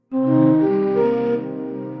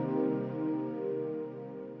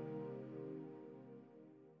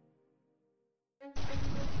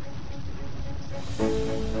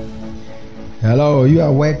Hello, you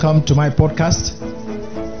are welcome to my podcast.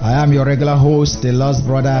 I am your regular host, the lost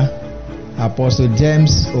brother, Apostle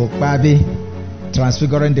James Okpabi,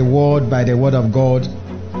 transfiguring the world by the word of God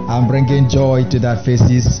and bringing joy to the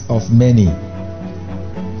faces of many.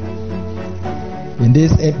 In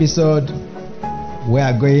this episode, we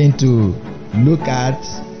are going to look at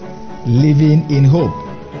living in hope.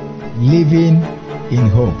 Living in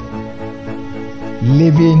hope.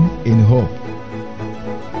 Living in hope.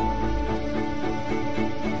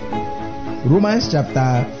 Romans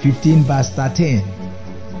chapter 15 verse 13.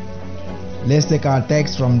 Let's take our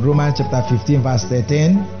text from Romans chapter 15 verse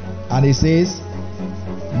 13, and it says,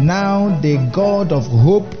 "Now the God of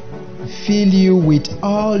hope fill you with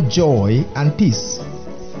all joy and peace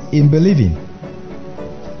in believing,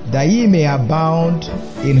 that ye may abound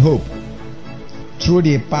in hope through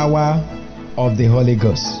the power of the Holy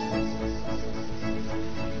Ghost."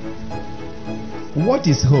 What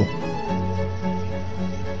is hope?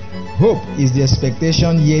 Hope is the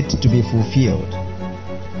expectation yet to be fulfilled.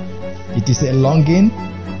 It is a longing.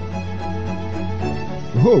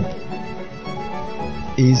 Hope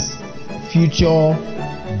is future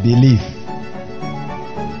belief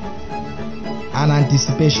and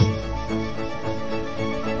anticipation.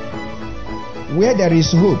 Where there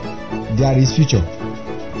is hope, there is future.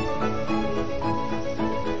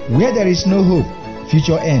 Where there is no hope,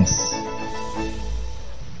 future ends.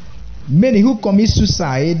 Many who commit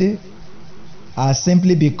suicide are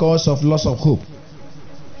simply because of loss of hope.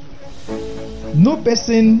 No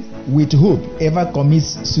person with hope ever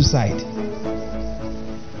commits suicide.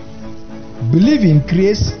 Believing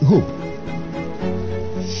creates hope.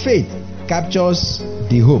 Faith captures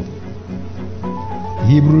the hope.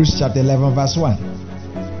 Hebrews chapter 11 verse 1.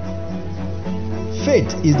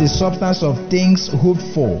 Faith is the substance of things hoped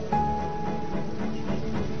for.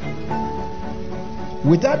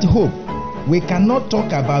 Without hope, we cannot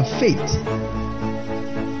talk about faith.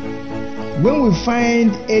 When we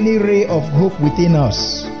find any ray of hope within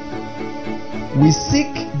us, we seek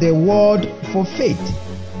the word for faith,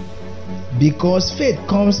 because faith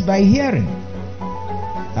comes by hearing,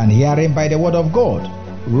 and hearing by the word of God.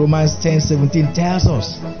 Romans 10:17 tells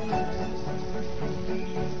us,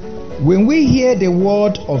 when we hear the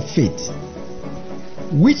word of faith,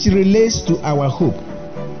 which relates to our hope,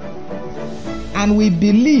 and we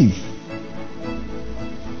believe,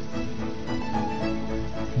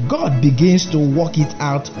 God begins to work it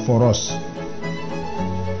out for us,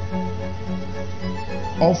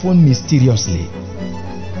 often mysteriously.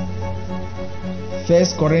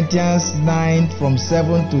 1 Corinthians 9 from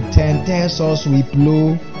 7 to 10 tells us we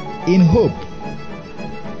flow in hope.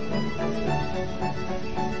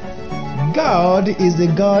 God is the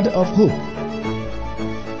God of hope.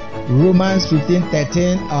 Romans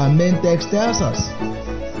 15:13, our main text, tells us.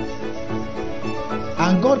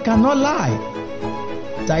 And God cannot lie.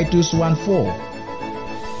 Titus 1:4.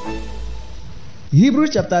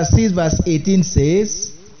 Hebrews chapter 6 verse 18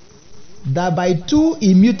 says that by two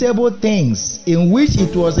immutable things in which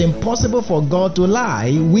it was impossible for God to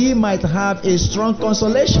lie, we might have a strong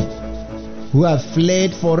consolation, who have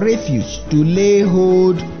fled for refuge to lay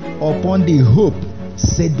hold upon the hope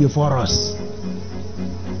set before us.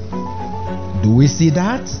 Do we see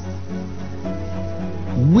that?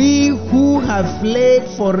 We who have fled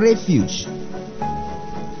for refuge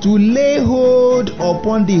to lay hold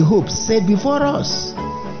upon the hope set before us.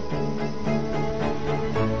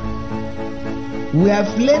 We have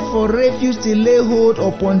fled for refuge to lay hold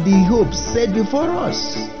upon the hope set before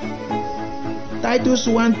us. Titus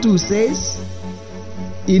 1:2 says,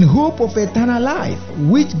 "In hope of eternal life,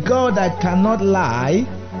 which God that cannot lie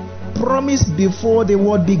promised before the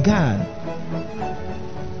world began."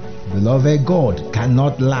 Beloved, God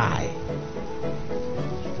cannot lie.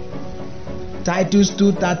 Titus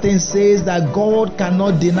 2:13 says that God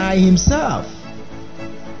cannot deny himself.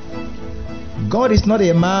 God is not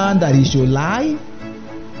a man that he should lie,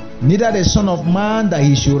 neither the son of man that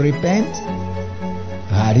he should repent.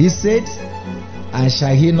 Had he said, and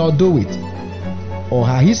shall he not do it? Or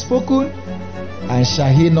had he spoken, and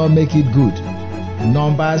shall he not make it good?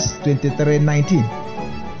 Numbers 23:19.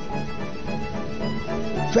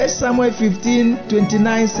 1 Samuel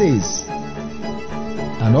 15:29 says,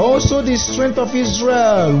 "And also the strength of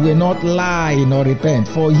Israel will not lie nor repent,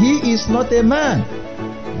 for he is not a man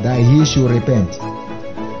that he should repent.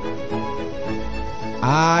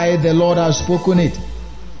 I, the Lord, have spoken it.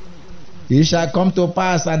 It shall come to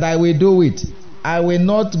pass, and I will do it. I will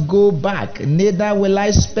not go back, neither will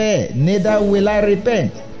I spare, neither will I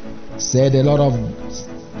repent, said the Lord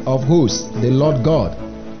of hosts, the Lord God."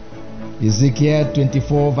 Ezekiel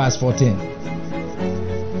 24 verse 14.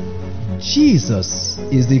 Jesus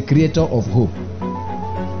is the creator of hope.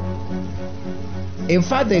 In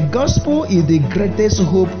fact, the gospel is the greatest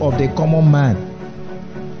hope of the common man.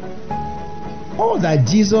 All that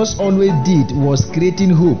Jesus always did was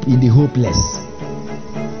creating hope in the hopeless.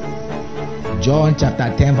 John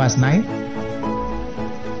chapter 10 verse 9,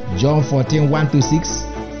 John 14 1 to 6,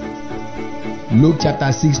 Luke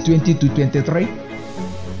chapter 6 20 to 23.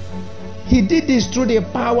 He did this through the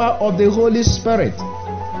power of the Holy Spirit.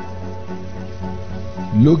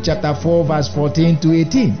 Luke chapter 4 verse 14 to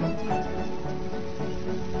 18.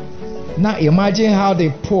 Now imagine how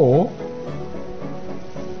the poor,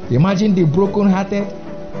 imagine the brokenhearted,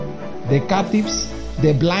 the captives,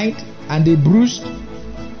 the blind, and the bruised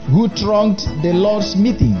who thronged the Lord's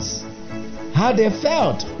meetings, how they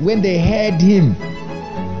felt when they heard him.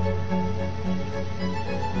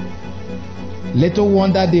 Little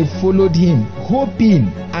wonder they followed him,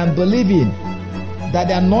 hoping and believing that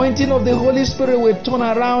the anointing of the Holy Spirit will turn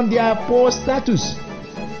around their poor status,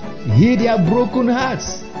 heal their broken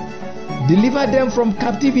hearts, deliver them from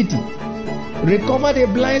captivity, recover the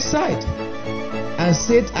blind sight, and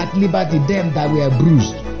set at liberty them that were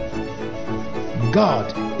bruised.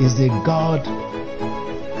 God is the God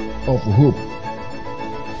of hope,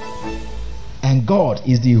 and God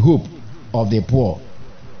is the hope of the poor.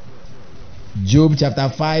 Job chapter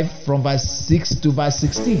 5 from verse 6 to verse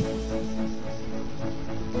 16.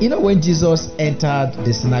 You know, when Jesus entered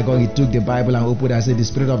the synagogue, he took the Bible and opened and said, "The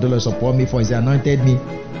Spirit of the Lord is upon me, for he has anointed me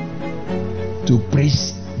to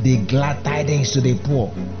preach the glad tidings to the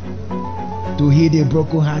poor, to heal the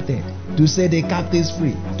brokenhearted, to set the captives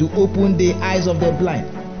free, to open the eyes of the blind."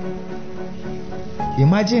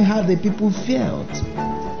 Imagine how the people felt.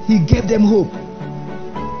 He gave them hope.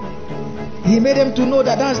 He made them to know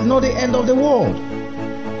that that's not the end of the world.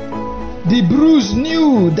 The bruised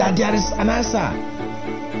knew that there is an answer.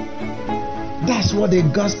 That's what the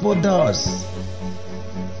gospel does.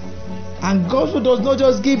 And gospel does not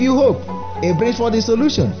just give you hope, it brings for the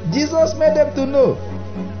solution. Jesus made them to know,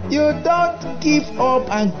 you don't give up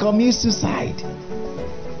and commit suicide.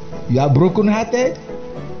 You are brokenhearted.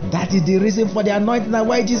 That is the reason for the anointing and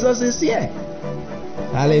why Jesus is here.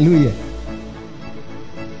 Hallelujah.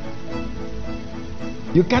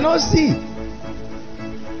 You cannot see.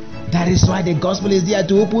 That is why the gospel is there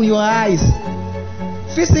to open your eyes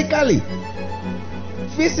physically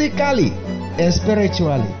and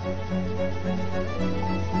spiritually.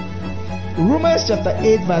 Romans chapter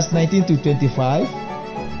 8 verse 19 to 25.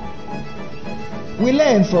 We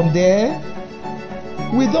learn from there,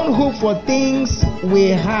 we don't hope for things we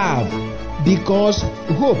have because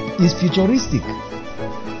hope is futuristic.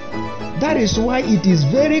 That is why it is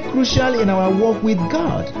very crucial in our walk with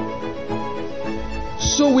God.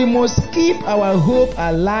 So we must keep our hope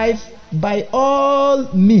alive by all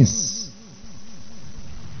means.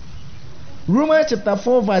 Romans chapter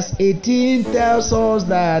 4 verse 18 tells us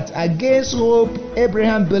that against hope,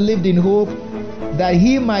 Abraham believed in hope, that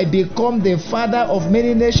he might become the father of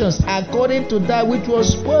many nations according to that which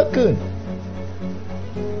was spoken.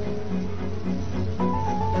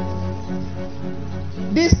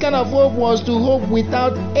 This kind of hope was to hope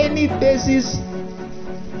without any basis.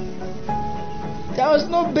 There was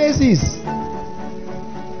no basis.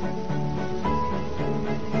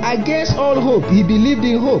 Against all hope, he believed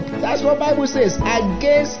in hope. That's what the Bible says.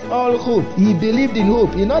 Against all hope, he believed in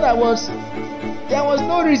hope. In other words, there was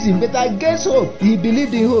no reason, but against hope, he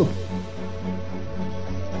believed in hope.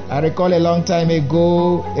 I recall a long time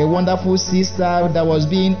ago, a wonderful sister that was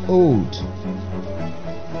being old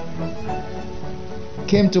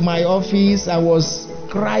came to my office and was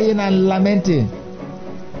crying and lamenting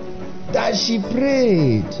that she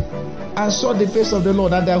prayed and saw the face of the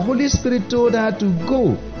Lord, and the Holy Spirit told her to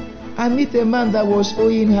go and meet a man that was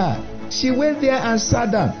owing her. She went there and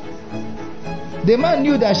sat down. The man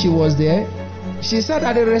knew that she was there. She sat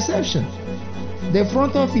at the reception, the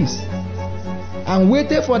front office, and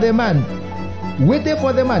waited for the man.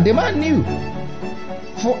 The man knew.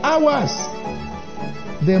 For hours,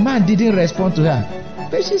 the man didn't respond to her.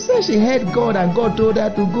 But she said she heard God and God told her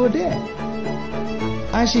to go there.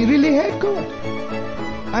 And she really heard God.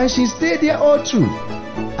 And she stayed there all through.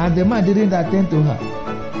 And the man didn't attend to her.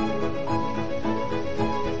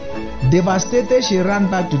 Devastated, she ran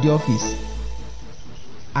back to the office.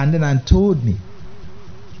 And then told me.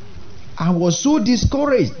 I was so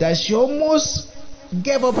discouraged that she almost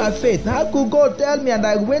gave up her faith. How could God tell me? And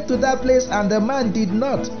I went to that place and the man did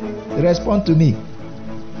not respond to me.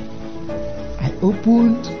 I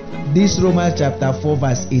opened this Romans chapter 4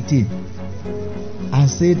 verse 18 and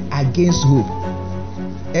said, against hope,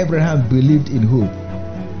 Abraham believed in hope.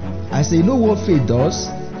 I say, you know what faith does?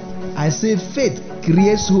 I say faith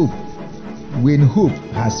creates hope when hope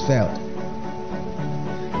has failed.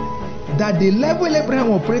 That the level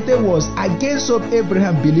Abraham operated was against hope.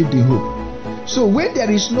 Abraham believed in hope. So when there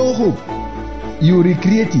is no hope, you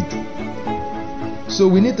recreate it. So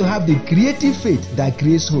we need to have the creative faith that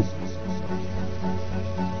creates hope.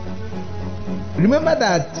 Remember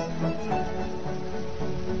that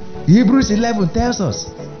Hebrews 11 tells us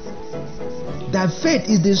that faith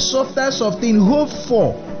is the substance of things hoped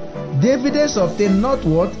for, the evidence of things not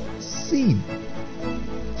what? Seen.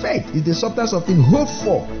 Faith is the substance of things hoped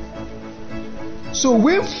for. So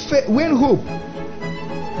when hope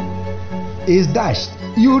is dashed,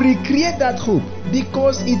 you recreate that hope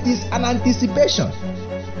because it is an anticipation.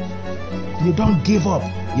 You don't give up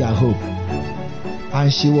your hope.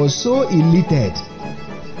 And she was so elated.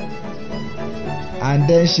 And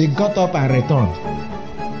then she got up and returned.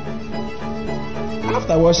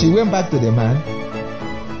 Afterwards, she went back to the man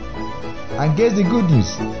and guess the good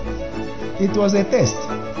news. It was a test.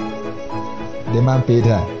 The man paid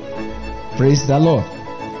her. Praise the Lord.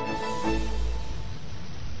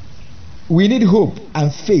 We need hope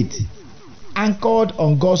and faith anchored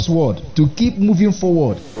on God's word to keep moving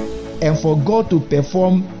forward and for God to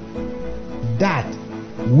perform that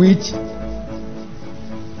which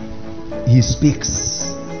He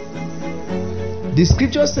speaks. The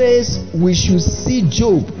scripture says we should see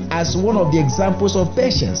Job as one of the examples of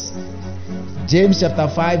patience. James chapter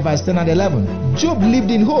 5 verse 10 and 11. Job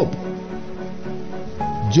lived in hope.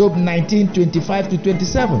 Job 19:25 to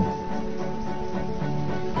 27.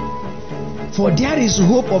 For there is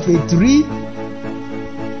hope of a tree,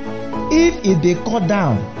 if it be cut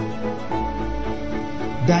down,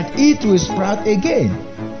 that it will sprout again,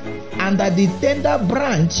 and that the tender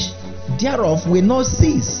branch thereof will not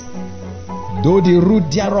cease, though the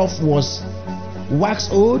root thereof was wax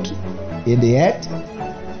old in the earth,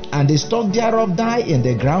 and the stalk thereof die in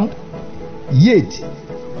the ground, yet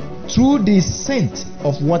through the scent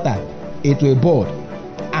of water it will bud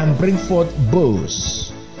and bring forth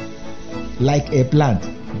boughs like a plant.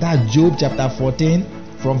 That's Job chapter 14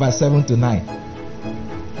 from verse 7 to 9.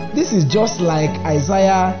 This is just like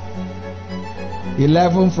Isaiah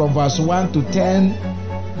 11 from verse 1 to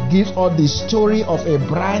 10 gives us the story of a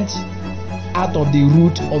branch out of the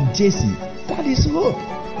root of Jesse. That is hope.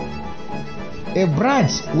 A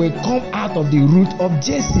branch will come out of the root of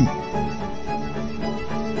Jesse.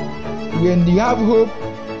 When you have hope,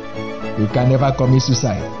 you can never commit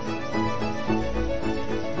suicide.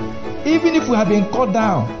 Even if we have been cut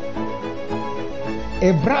down,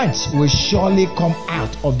 a branch will surely come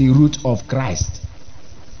out of the root of Christ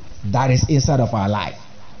that is inside of our life.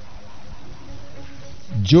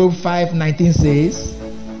 Job 5:19 says,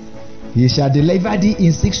 He shall deliver thee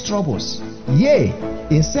in 6 troubles, yea,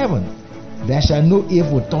 in 7 there shall no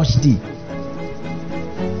evil touch thee.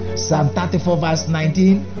 Psalm 34 verse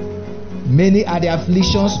 19, many are the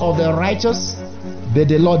afflictions of the righteous, but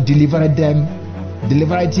the Lord delivered him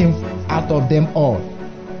out of them all.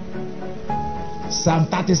 Psalm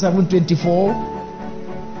 37:24,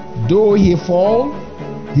 though he fall,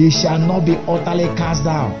 he shall not be utterly cast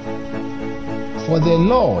down, for the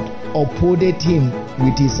Lord upholdeth him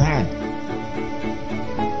with his hand.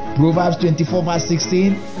 Proverbs 24 verse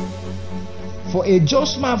 16, for a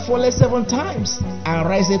just man falleth 7 times and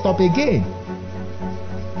riseth up again.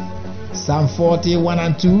 Psalm 41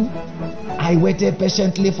 and 2, I waited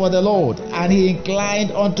patiently for the Lord, and he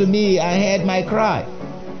inclined unto me and heard my cry.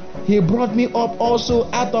 He brought me up also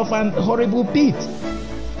out of an horrible pit,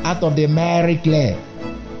 out of the miry clay,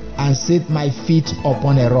 and set my feet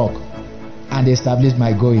upon a rock, and established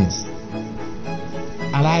my goings.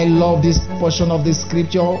 And I love this portion of the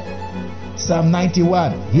scripture, Psalm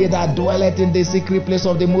 91. He that dwelleth in the secret place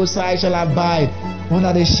of the Most High shall abide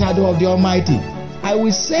under the shadow of the Almighty. I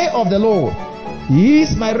will say of the Lord, He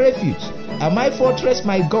is my refuge, and my fortress,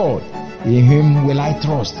 my God, in Him will I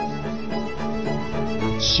trust.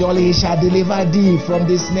 Surely He shall deliver thee from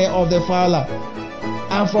the snare of the fowler,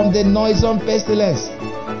 and from the noisome pestilence.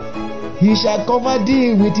 He shall cover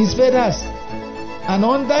thee with His feathers, and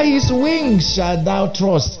under His wings shalt thou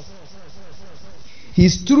trust.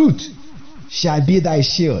 His truth shall be thy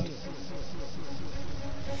shield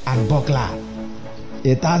and buckler.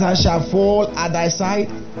 1,000 shall fall at thy side,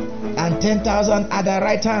 and 10,000 at thy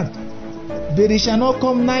right hand, but it shall not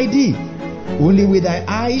come nigh thee. Only with thy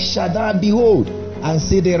eyes shalt thou behold and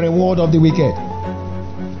see the reward of the wicked.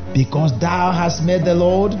 Because thou hast made the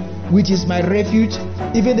Lord, which is my refuge,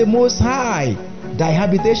 even the Most High, thy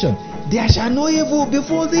habitation, there shall no evil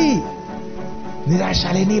befall thee, neither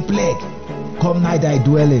shall any plague come nigh thy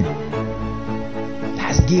dwelling.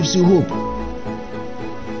 That gives you hope.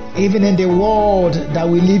 Even in the world that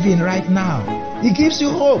we live in right now, He gives you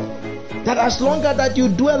hope that as long as that you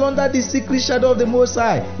dwell under the secret shadow of the Most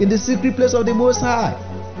High, in the secret place of the Most High,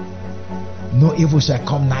 no evil shall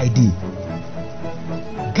come nigh thee.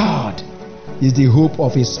 God is the hope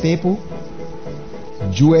of His people.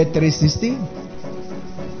 Joel 3:16.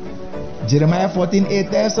 Jeremiah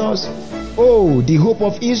 14:8 tells us, oh, the hope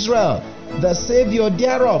of Israel, the Savior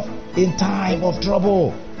thereof in time of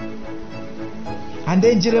trouble. And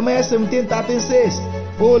then Jeremiah 17:13 says,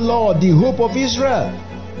 O Lord, the hope of Israel,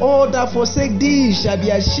 all that forsake thee shall be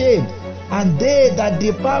ashamed, and they that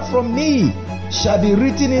depart from me shall be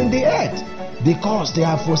written in the earth, because they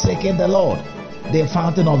have forsaken the Lord, the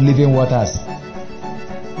fountain of living waters.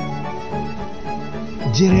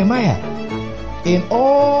 Jeremiah, in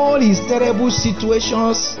all his terrible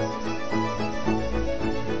situations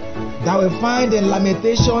that we find in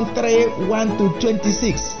Lamentation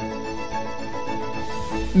 3:1-26,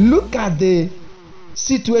 look at the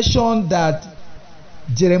situation that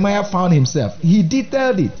Jeremiah found himself. He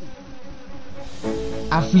detailed it.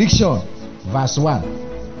 Affliction, verse 1.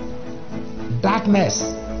 Darkness,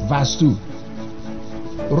 verse 2.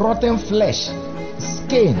 Rotten flesh,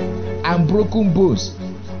 skin, and broken bones,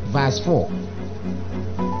 verse 4.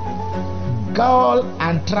 Gall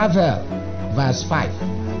and travel, verse 5.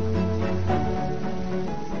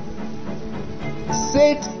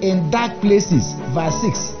 Set in dark places, verse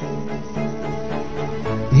 6.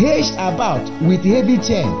 Hedged about with heavy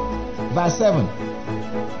chain, verse 7.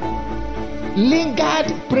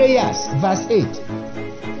 Lingered prayers, verse 8.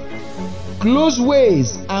 Close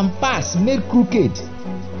ways and paths made crooked,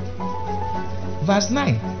 verse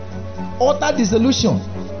 9. Utter dissolution,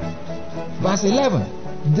 verse 11.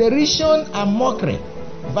 Derision and mockery,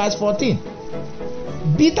 verse 14.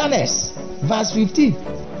 Bitterness, verse 15.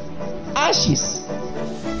 Ashes,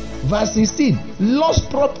 verse 16. Lost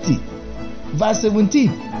property, verse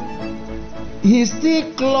 17. He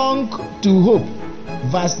still clung to hope,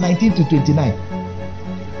 verse 19-29.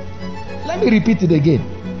 Let me repeat it again.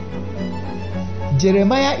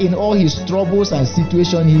 Jeremiah, in all his troubles and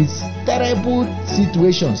situations, his terrible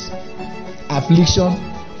situations, affliction,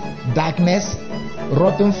 darkness,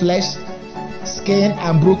 rotten flesh, skin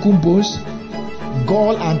and broken bones,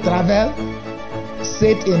 gall and travel,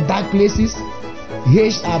 set in dark places,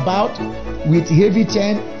 hedged about with heavy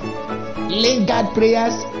chain, lingered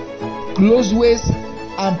prayers, closed ways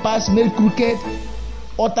and paths made crooked,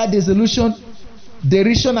 utter dissolution,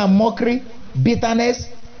 derision and mockery, bitterness,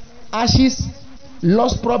 ashes,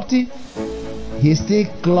 lost property, he still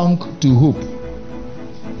clung to hope.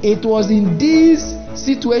 It was in these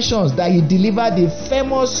situations that he delivered the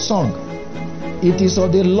famous song, "It is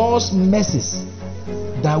of the Lord's mercies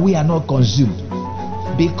that we are not consumed,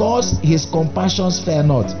 because his compassions fail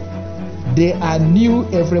not. They are new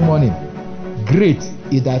every morning. Great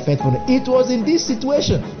is thy faithfulness." It was in this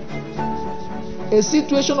situation, a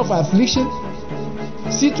situation of affliction,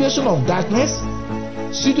 situation of darkness,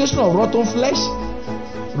 situation of rotten flesh,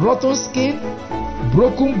 rotten skin,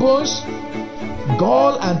 broken bones,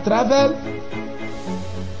 gall and travel,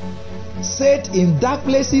 set in dark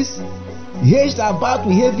places, hedged about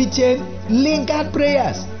with heavy chain, lingered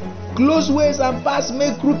prayers, closed ways and paths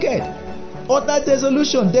made crooked, utter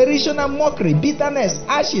dissolution, derision and mockery, bitterness,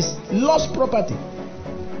 ashes, lost property.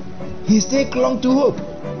 He still clung to hope.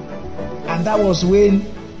 And that was when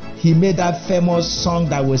he made that famous song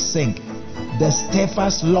that we sing, "The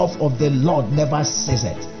steadfast love of the Lord never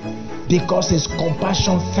ceaseth, because his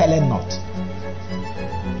compassion faileth not.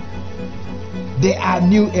 They are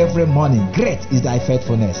new every morning. Great is thy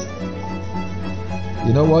faithfulness."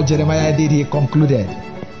 You know what Jeremiah did? He concluded,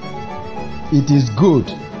 "It is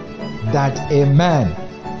good that a man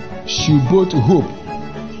should both hope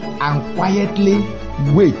and quietly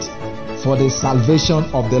wait for the salvation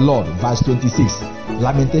of the Lord." Verse 26.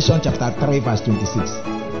 Lamentation chapter 3 verse 26.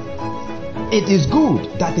 It is good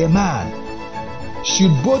that a man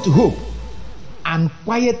should both hope and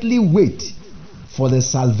quietly wait for the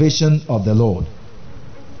salvation of the Lord.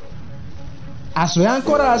 As we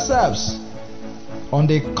anchor ourselves on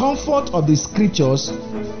the comfort of the scriptures,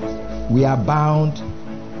 we are bound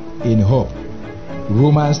in hope.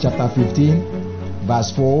 Romans chapter 15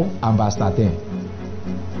 verse 4 and verse 13.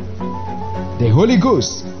 The Holy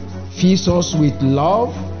Ghost fills us with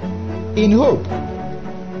love in hope.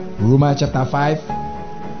 Romans chapter 5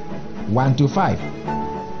 1-5.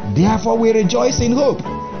 Therefore we rejoice in hope.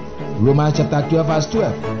 Romans chapter 12 verse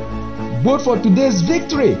 12. Both for today's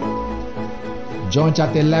victory. John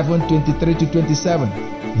chapter 11 23-27.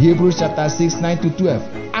 Hebrews chapter 6 9-12.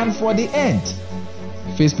 And for the end.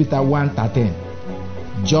 1 Peter 1:13.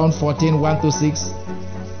 John 14 1-6.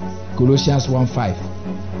 Colossians 1:5.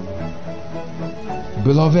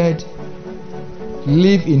 Beloved,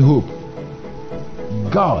 live in hope.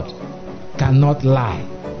 God cannot lie.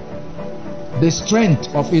 The strength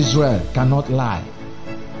of Israel cannot lie.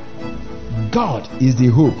 God is the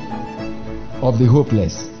hope of the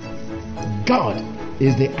hopeless. God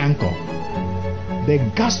is the anchor. The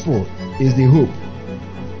gospel is the hope.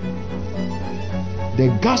 The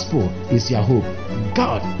gospel is your hope.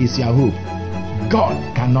 God is your hope. God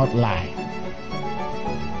cannot lie.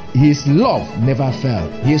 His love never fell.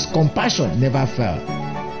 His compassion never fell.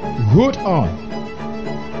 Hold on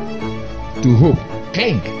to hope.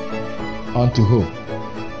 Cling unto hope.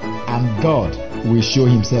 And God will show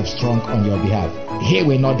himself strong on your behalf. He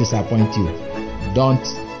will not disappoint you. Don't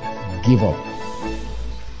give up.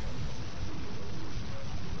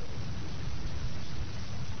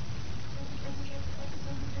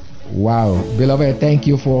 Wow, beloved, thank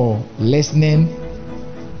you for listening.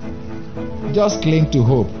 Just cling to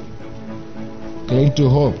hope. Cling to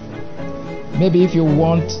hope. Maybe if you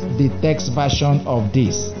want the text version of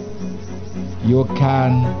this, you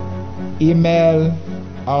can email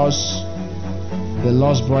us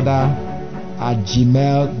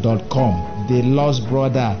thelostbrother@gmail.com. The Lost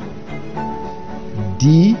Brother,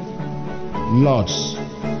 D Lots,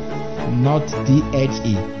 not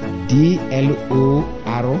DHE, DLORDS,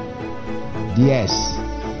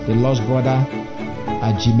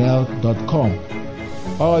 thelostbrother@gmail.com.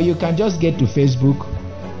 Or you can just get to Facebook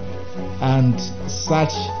and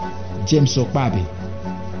search James Okpabi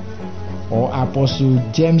or Apostle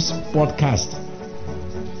James Podcast.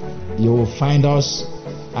 You will find us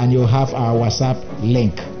and you'll have our WhatsApp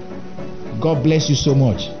link. God bless you so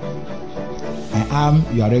much. I am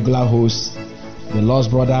your regular host, the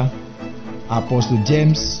Lost Brother, Apostle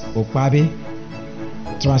James Okpabi,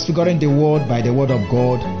 transfiguring the world by the word of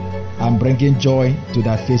God and bringing joy to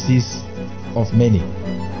the faces of many.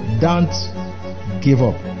 Don't give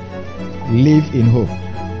up. Live in hope.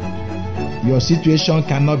 Your situation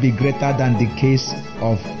cannot be greater than the case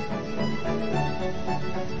of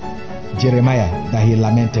Jeremiah that he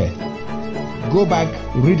lamented. Go back,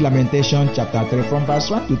 read Lamentation chapter 3 from verse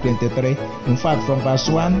 1 to 23. In fact, from verse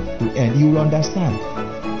 1 to end, you will understand.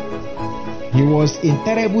 He was in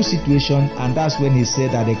terrible situation, and that's when he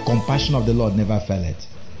said that the compassion of the Lord never faileth.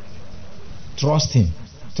 Trust him.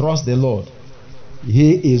 Trust the Lord.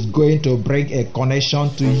 He is going to bring a connection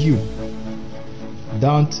to you.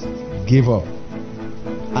 Don't give up.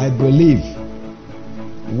 I believe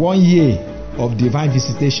 1 year of divine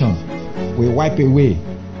visitation will wipe away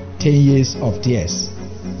 10 years of tears.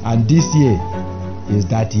 And this year is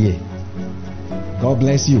that year. God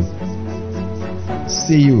bless you.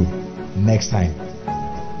 See you next time.